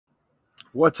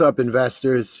What's up,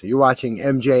 investors? You're watching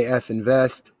MJF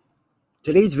Invest.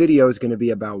 Today's video is going to be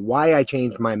about why I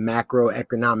changed my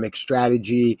macroeconomic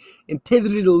strategy and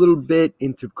pivoted a little bit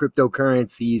into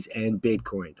cryptocurrencies and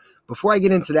Bitcoin. Before I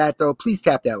get into that, though, please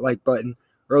tap that like button.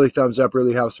 Early thumbs up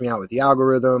really helps me out with the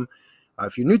algorithm.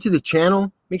 If you're new to the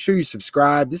channel, make sure you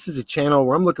subscribe. This is a channel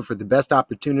where I'm looking for the best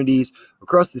opportunities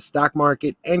across the stock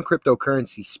market and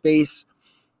cryptocurrency space.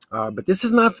 But this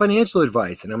is not financial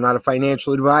advice, and I'm not a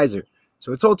financial advisor.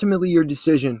 So it's ultimately your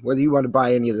decision whether you want to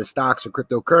buy any of the stocks or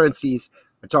cryptocurrencies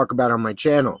I talk about on my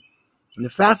channel. And the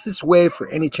fastest way for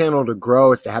any channel to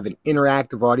grow is to have an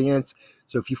interactive audience.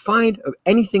 So if you find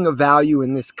anything of value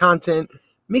in this content,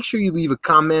 make sure you leave a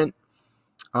comment.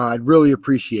 I'd really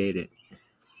appreciate it.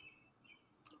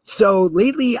 So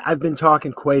lately, I've been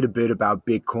talking quite a bit about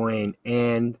Bitcoin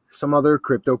and some other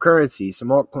cryptocurrencies, some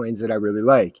altcoins that I really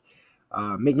like.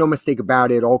 Make no mistake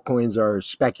about it, altcoins are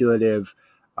speculative.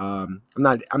 I'm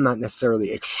not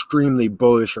necessarily extremely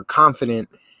bullish or confident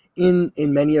in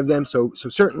many of them. So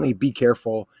certainly be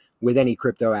careful with any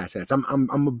crypto assets. I'm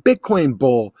a Bitcoin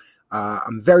bull.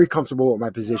 I'm very comfortable with my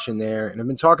position there, and I've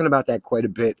been talking about that quite a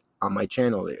bit on my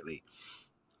channel lately.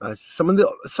 Some of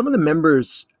the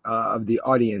members of the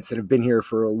audience that have been here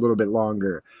for a little bit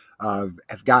longer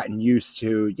have gotten used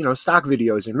to stock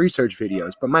videos and research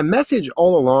videos. But my message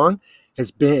all along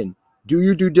has been: do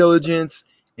your due diligence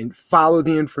and follow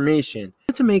the information. I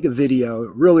wanted to make a video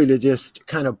really to just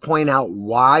kind of point out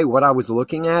what I was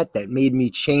looking at that made me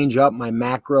change up my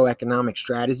macroeconomic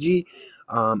strategy.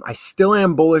 I still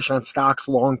am bullish on stocks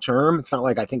long term. It's not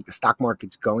like I think the stock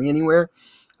market's going anywhere.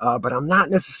 But I'm not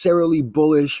necessarily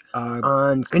bullish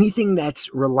on anything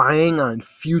that's relying on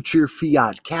future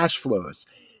fiat cash flows.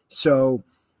 So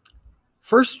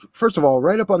first of all,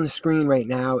 right up on the screen right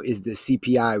now is the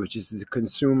CPI, which is the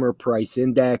Consumer Price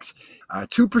Index.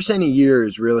 2% a year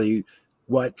is really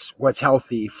what's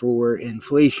healthy for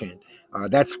inflation.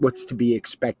 That's what's to be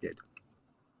expected.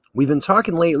 We've been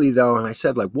talking lately, though, and I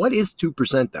said, what is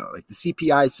 2%, though? Like the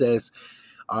CPI says,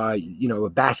 a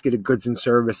basket of goods and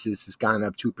services has gone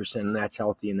up 2%, and that's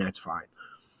healthy and that's fine.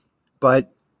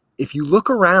 But if you look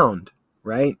around,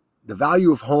 right, the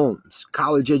value of homes,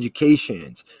 college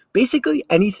educations, basically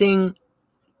anything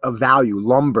of value,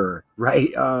 lumber, right,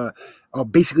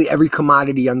 basically every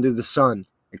commodity under the sun,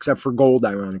 except for gold,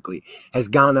 ironically, has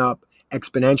gone up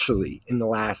exponentially in the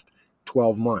last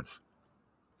 12 months.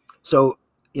 So,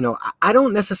 I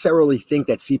don't necessarily think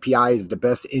that CPI is the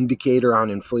best indicator on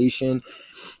inflation.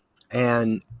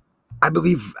 And I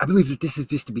believe that this is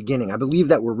just the beginning. I believe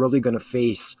that we're really going to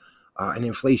face an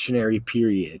inflationary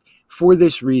period. For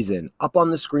this reason, up on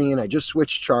the screen, I just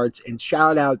switched charts, and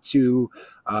shout out to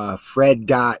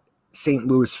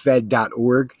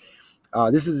fred.stlouisfed.org.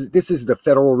 This is the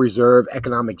Federal Reserve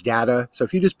economic data. So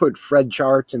if you just put Fred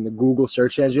charts in the Google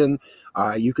search engine,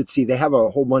 you could see they have a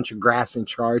whole bunch of graphs and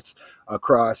charts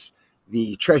across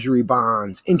the treasury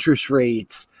bonds, interest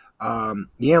rates, the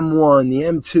M1, the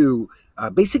M2,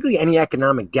 basically any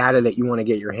economic data that you want to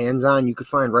get your hands on, you could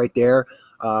find right there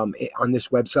on this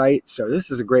website. So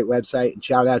this is a great website, and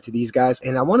shout out to these guys.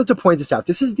 And I wanted to point this out.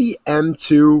 This is the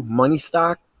M2 money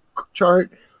stock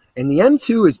chart. And the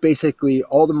M2 is basically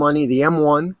all the money, the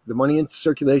M1, the money in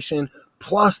circulation,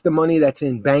 plus the money that's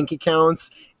in bank accounts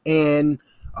and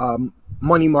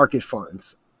money market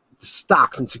funds,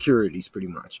 stocks and securities, pretty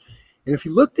much. And if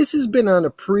you look, this has been on a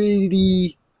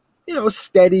pretty,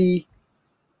 steady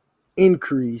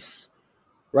increase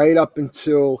right up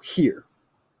until here,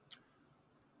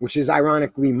 which is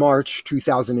ironically March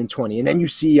 2020. And then you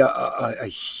see a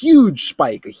huge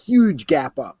spike, a huge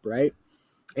gap up, right?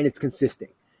 And it's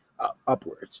consistent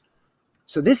upwards.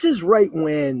 So this is right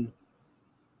when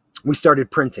we started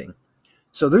printing.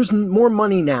 So there's more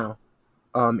money now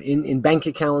in bank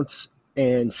accounts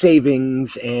and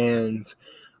savings and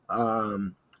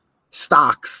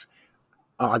stocks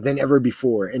than ever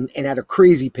before, and at a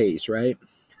crazy pace, right?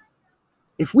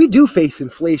 If we do face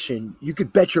inflation, you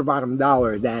could bet your bottom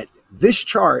dollar that this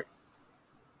chart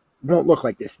won't look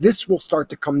like this. This will start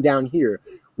to come down here,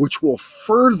 which will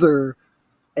further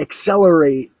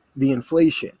accelerate the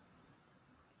inflation,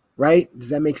 right? Does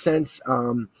that make sense?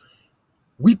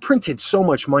 We printed so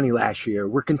much money last year.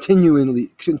 We're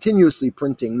continuously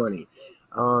printing money.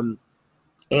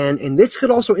 And this could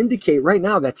also indicate right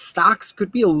now that stocks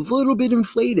could be a little bit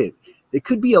inflated. It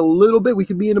could be a little bit. We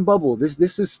could be in a bubble. This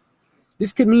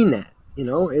could mean that.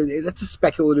 That's a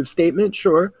speculative statement.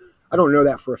 Sure, I don't know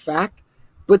that for a fact,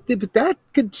 but that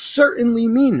could certainly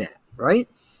mean that, right?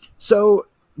 So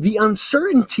the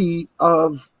uncertainty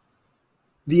of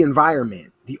the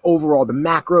environment, the overall, the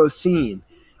macro scene,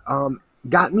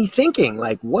 got me thinking,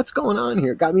 like, what's going on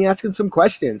here? Got me asking some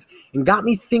questions and got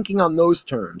me thinking on those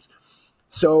terms.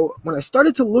 So when I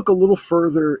started to look a little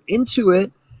further into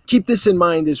it, keep this in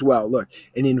mind as well. Look,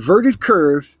 an inverted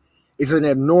curve is an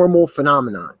abnormal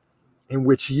phenomenon in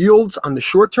which yields on the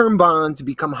short-term bonds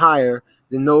become higher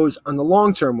than those on the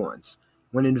long-term ones.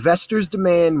 When investors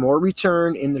demand more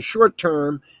return in the short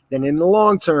term than in the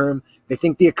long term, they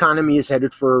think the economy is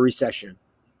headed for a recession.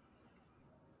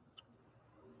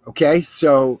 Okay,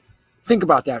 so think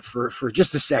about that for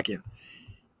just a second.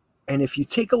 And if you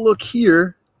take a look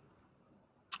here,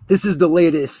 this is the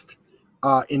latest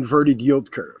inverted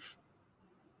yield curve.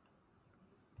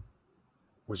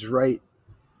 Was right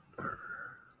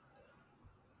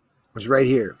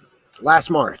here last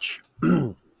March.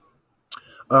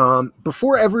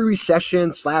 Before every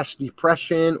recession /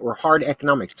 depression or hard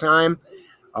economic time,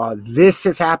 this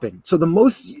has happened. So the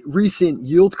most recent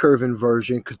yield curve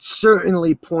inversion could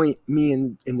certainly point me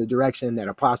in the direction that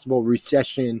a possible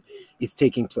recession is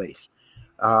taking place,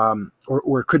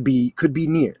 or could be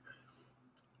near.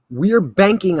 We are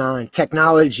banking on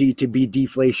technology to be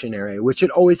deflationary, which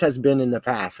it always has been in the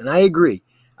past. And I agree.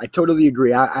 I totally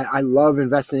agree. I love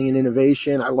investing in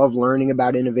innovation. I love learning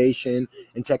about innovation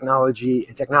and technology.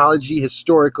 And technology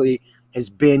historically has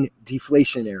been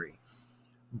deflationary.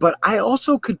 But I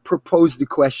also could propose the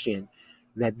question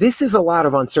that this is a lot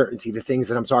of uncertainty, the things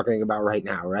that I'm talking about right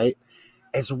now, right?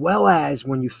 As well as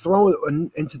when you throw it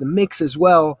into the mix as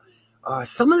well,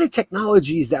 some of the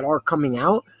technologies that are coming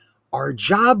out are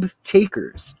job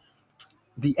takers.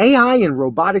 The AI and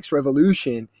robotics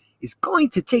revolution is going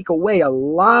to take away a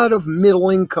lot of middle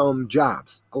income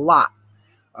jobs, a lot.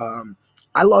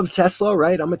 I love Tesla,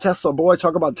 right? I'm a Tesla boy. I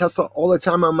talk about Tesla all the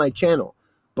time on my channel.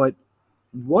 But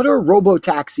what are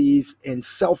robo-taxis and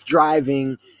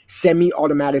self-driving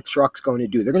semi-automatic trucks going to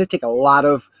do? They're going to take a lot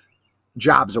of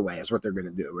jobs away is what they're going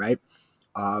to do, right?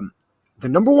 The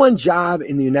number one job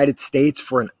in the United States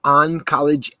for an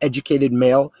on-college educated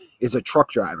male is a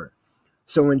truck driver.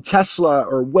 So when Tesla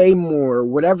or Waymo or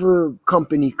whatever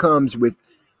company comes with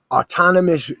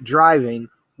autonomous driving,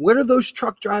 what are those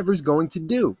truck drivers going to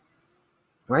do,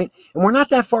 right? And we're not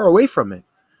that far away from it.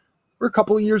 We're a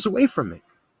couple of years away from it.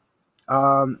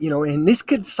 And this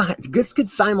could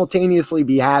simultaneously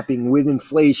be happening with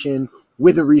inflation,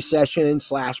 with a recession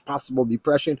 / possible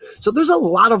depression. So there's a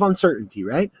lot of uncertainty,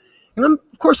 right? And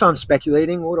of course I'm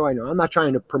speculating. What do I know? I'm not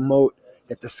trying to promote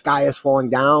that the sky is falling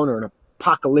down or an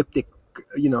apocalyptic,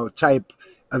 type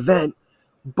event.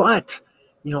 But,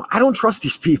 I don't trust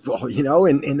these people,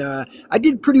 and I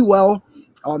did pretty well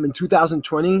in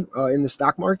 2020 in the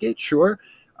stock market, sure.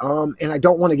 And I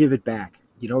don't want to give it back.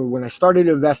 When I started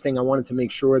investing, I wanted to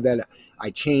make sure that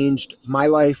I changed my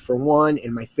life for one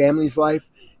and my family's life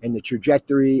and the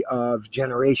trajectory of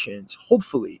generations,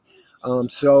 hopefully. I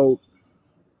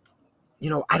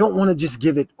don't want to just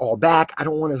give it all back. I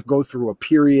don't want to go through a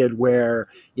period where,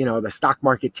 the stock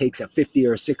market takes a 50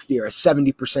 or a 60 or a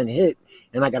 70% hit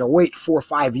and I got to wait 4 or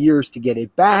 5 years to get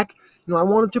it back. I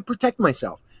wanted to protect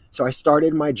myself. So I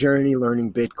started my journey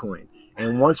learning Bitcoin.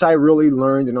 And once I really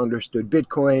learned and understood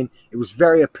Bitcoin, it was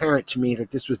very apparent to me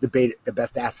that this was the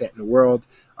best asset in the world,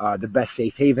 the best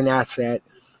safe haven asset,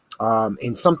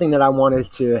 and something that I wanted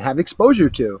to have exposure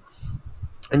to.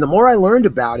 And the more I learned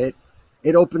about it,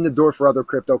 it opened the door for other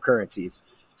cryptocurrencies.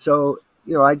 So,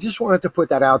 I just wanted to put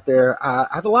that out there. I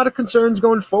have a lot of concerns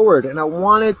going forward, and I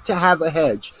wanted to have a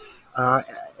hedge,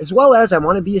 as well as I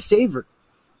want to be a saver.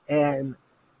 And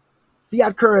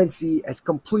fiat currency has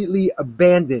completely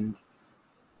abandoned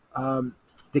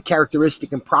the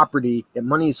characteristic and property that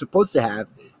money is supposed to have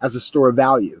as a store of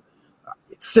value.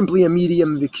 It's simply a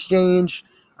medium of exchange,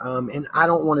 and I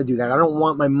don't want to do that. I don't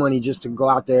want my money just to go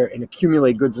out there and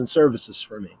accumulate goods and services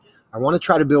for me. I want to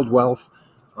try to build wealth,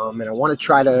 and I want to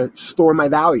try to store my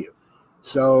value.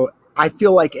 So I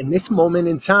feel like in this moment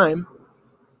in time,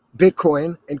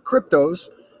 Bitcoin and cryptos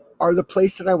are the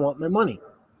place that I want my money.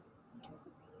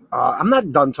 I'm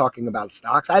not done talking about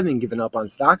stocks. I haven't given up on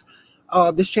stocks.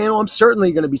 This channel, I'm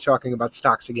certainly going to be talking about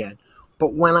stocks again,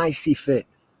 but when I see fit.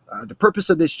 The purpose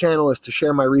of this channel is to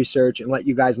share my research and let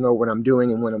you guys know what I'm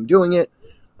doing and when I'm doing it.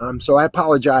 So I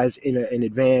apologize in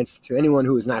advance to anyone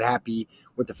who is not happy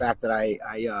with the fact that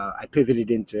I pivoted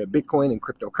into Bitcoin and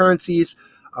cryptocurrencies.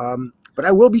 But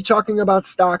I will be talking about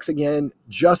stocks again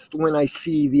just when I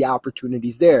see the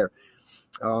opportunities there.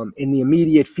 In the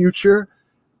immediate future,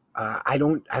 I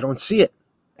don't see it.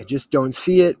 I just don't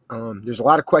see it. There's a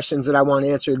lot of questions that I want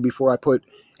answered before I put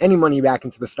any money back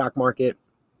into the stock market.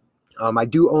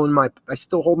 I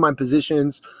still hold my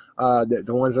positions, the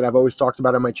ones that I've always talked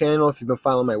about on my channel. If you've been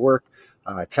following my work,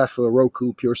 Tesla,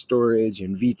 Roku, Pure Storage,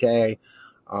 Invitae,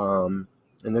 and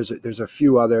there's a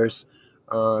few others,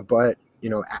 but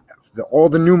all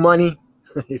the new money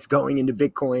is going into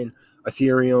Bitcoin,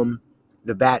 Ethereum,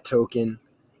 the BAT token,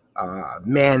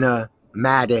 Mana,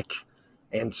 Matic,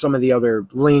 and some of the other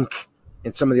Link,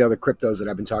 and some of the other cryptos that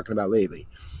I've been talking about lately.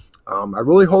 I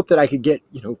really hope that I could get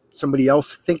somebody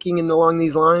else thinking along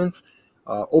these lines,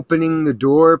 opening the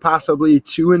door possibly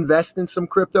to invest in some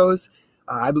cryptos.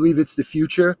 I believe it's the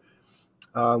future.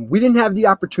 We didn't have the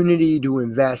opportunity to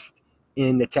invest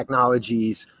in the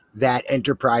technologies that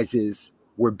enterprises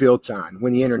were built on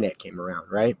when the internet came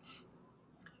around, right?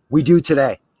 We do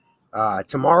today.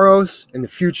 Tomorrow's and the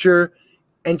future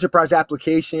enterprise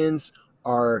applications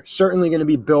are certainly going to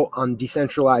be built on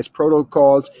decentralized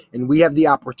protocols, and we have the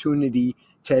opportunity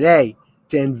today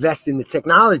to invest in the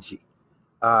technology.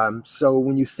 So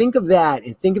when you think of that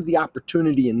and think of the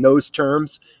opportunity in those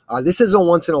terms, this is a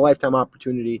once-in-a-lifetime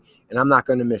opportunity, and I'm not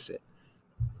going to miss it.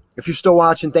 If you're still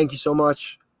watching, thank you so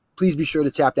much. Please be sure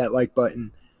to tap that like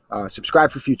button,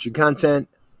 subscribe for future content,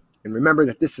 and remember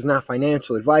that this is not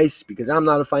financial advice because I'm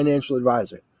not a financial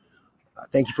advisor.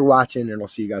 Thank you for watching, and I'll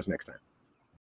see you guys next time.